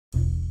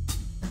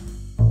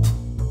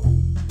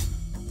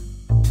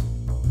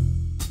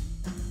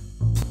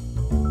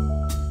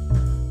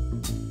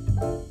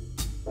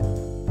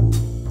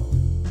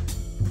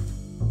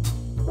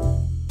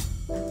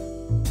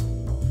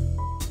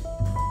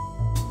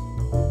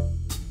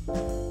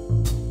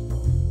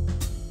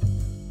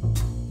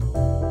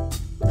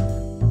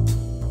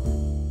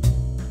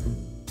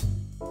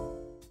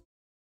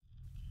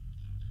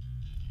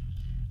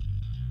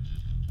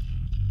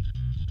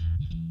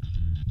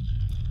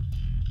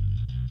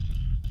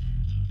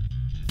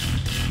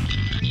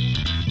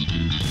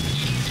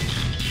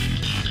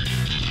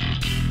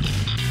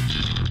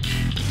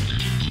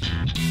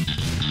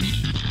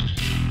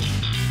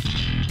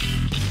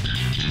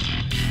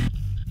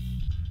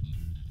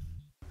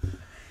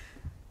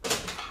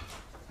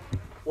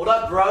What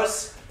up,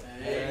 bros?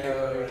 Hey,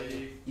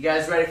 Kody. You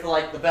guys ready for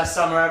like the best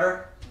summer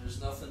ever?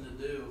 There's nothing to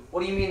do. What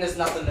do you mean there's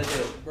nothing to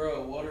do?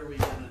 Bro, what are we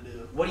gonna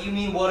do? What do you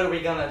mean what are we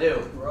gonna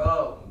do?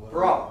 Bro.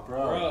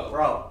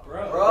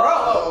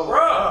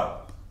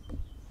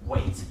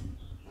 Wait.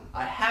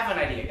 I have an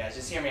idea, guys.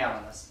 Just hear me out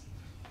on this.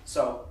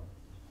 So,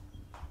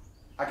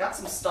 I got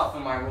some stuff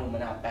in my room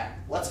and out back.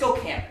 Let's go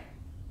camping.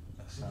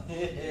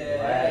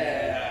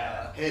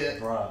 Yeah. Hit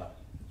it. Bruh.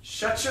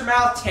 Shut your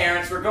mouth,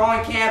 Terrence. We're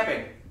going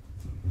camping.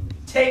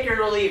 Take it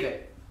or leave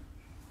it.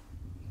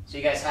 So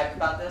you guys hyped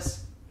about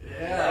this?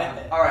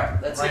 Yeah. All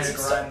right, let's get some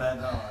stuff.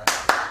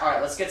 All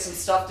right, let's get some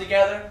stuff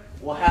together.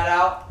 We'll head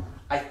out.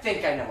 I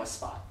think I know a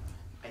spot.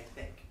 I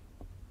think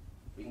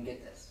we can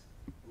get this.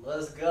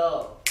 Let's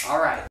go. All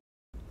right.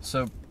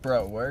 So,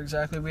 bro, where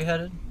exactly we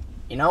headed?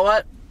 You know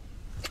what?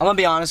 I'm gonna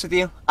be honest with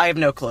you. I have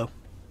no clue.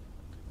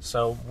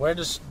 So we're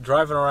just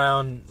driving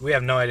around. We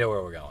have no idea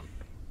where we're going.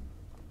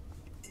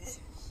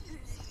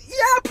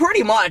 Yeah,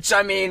 pretty much.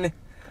 I mean,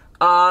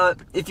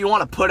 if you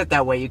want to put it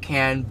that way, you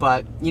can.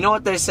 But you know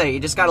what they say.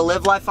 You just gotta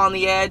live life on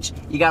the edge.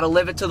 You gotta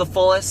live it to the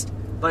fullest.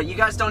 But you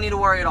guys don't need to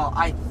worry at all.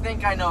 I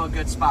think I know a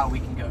good spot we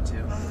can go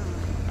to.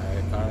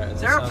 All right.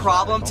 Is there a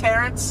problem,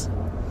 Terrence?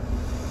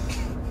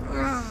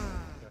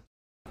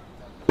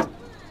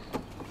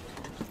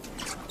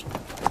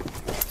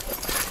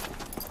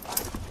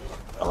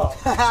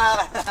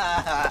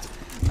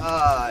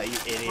 Oh, you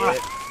idiot.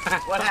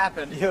 What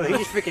happened? Yo, he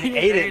just freaking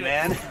ate it,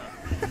 man.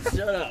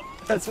 Shut up.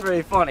 That's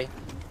very funny.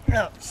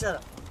 No, shut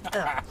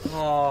up.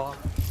 Oh,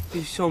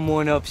 there's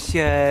someone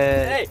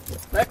upset. Hey,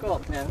 back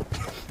off, man.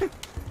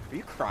 Are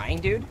you crying,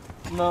 dude?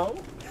 No.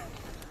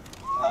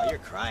 Oh, you're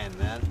crying,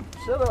 man.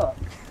 Shut up.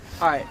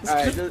 All right,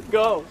 Just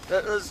go.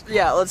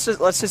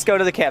 let's just go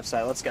to the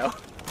campsite. Let's go.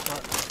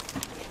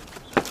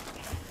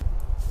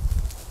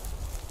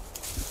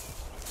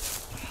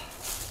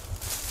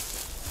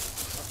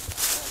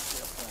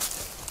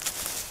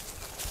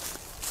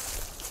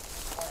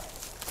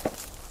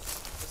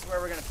 This is where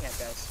we're gonna camp,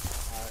 guys.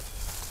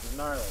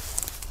 Gnarly.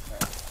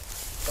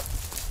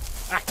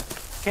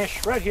 Can't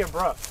shred here,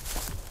 bro.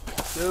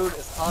 Dude,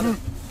 it's hot as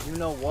you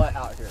know what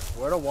out here.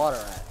 Where the water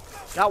at?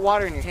 Got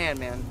water in your hand,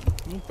 man.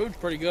 Food's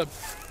pretty good.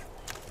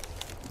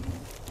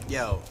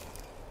 Yo,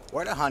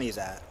 where the honey's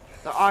at?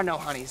 There are no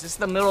honeys. This is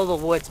the middle of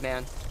the woods,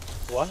 man.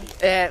 What?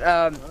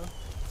 And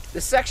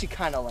this is actually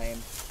kind of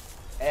lame.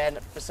 And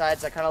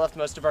besides, I kind of left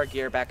most of our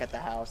gear back at the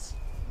house.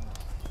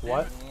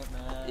 What?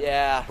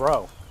 Yeah.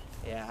 Bro.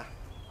 Yeah.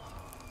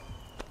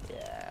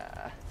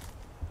 Yeah.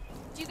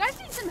 Do you guys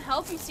need some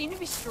help? You seem to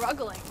be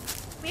struggling.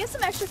 We have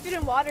some extra food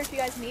and water if you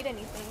guys need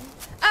anything.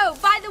 Oh,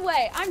 by the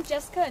way, I'm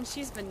Jessica and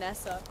she's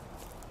Vanessa.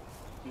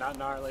 Not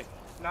gnarly.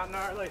 Not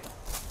gnarly.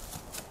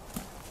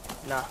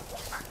 Nah.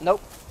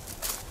 Nope.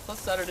 Plus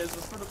Saturdays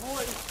was for the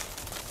boys.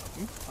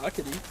 I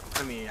could eat.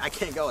 I mean, I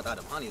can't go without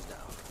them honeys, though.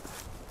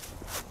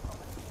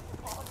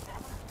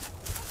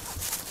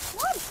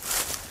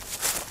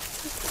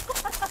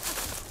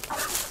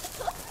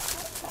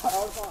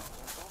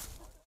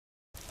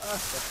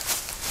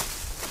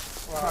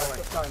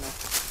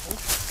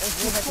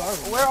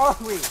 Where are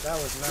we? That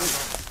was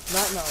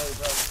Not gnarly,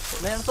 bro.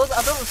 Man, I thought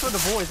it was for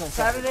the boys on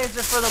Saturday. Saturdays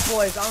are for the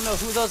boys. I don't know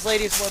who those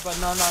ladies were, but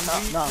no, man.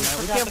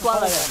 We can't fly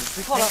like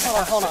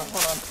that. Hold on.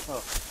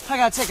 I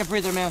gotta take a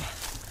breather, man.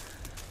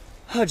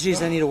 Oh,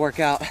 jeez, I need to work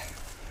out.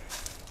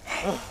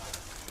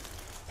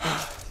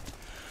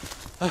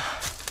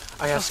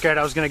 I got scared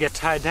I was gonna get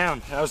tied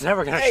down. I was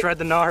never gonna shred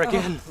the gnar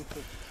again.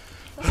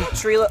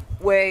 Tree,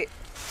 wait.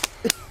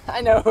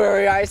 I know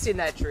where we are. I seen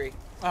that tree.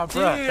 Oh, Dude,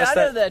 bro, I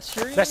know that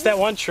tree. That's that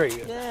one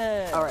tree.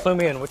 Yeah. All right. Clue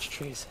me in. Which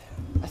trees?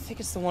 I think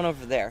it's the one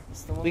over there.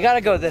 We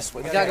gotta go this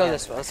way. We gotta go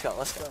this way. Let's go.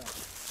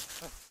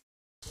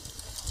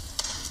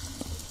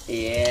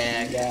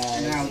 Yeah,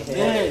 guys. Now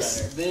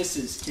this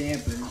is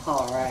camping.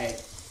 All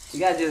right. We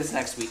gotta do this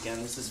next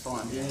weekend. This is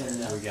fun. Yeah.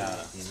 We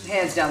got.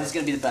 Hands down, this is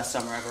gonna be the best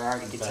summer ever. I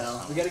already can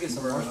tell. We gotta get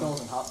some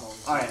marshmallows and hot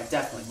dogs. All right,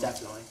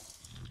 definitely.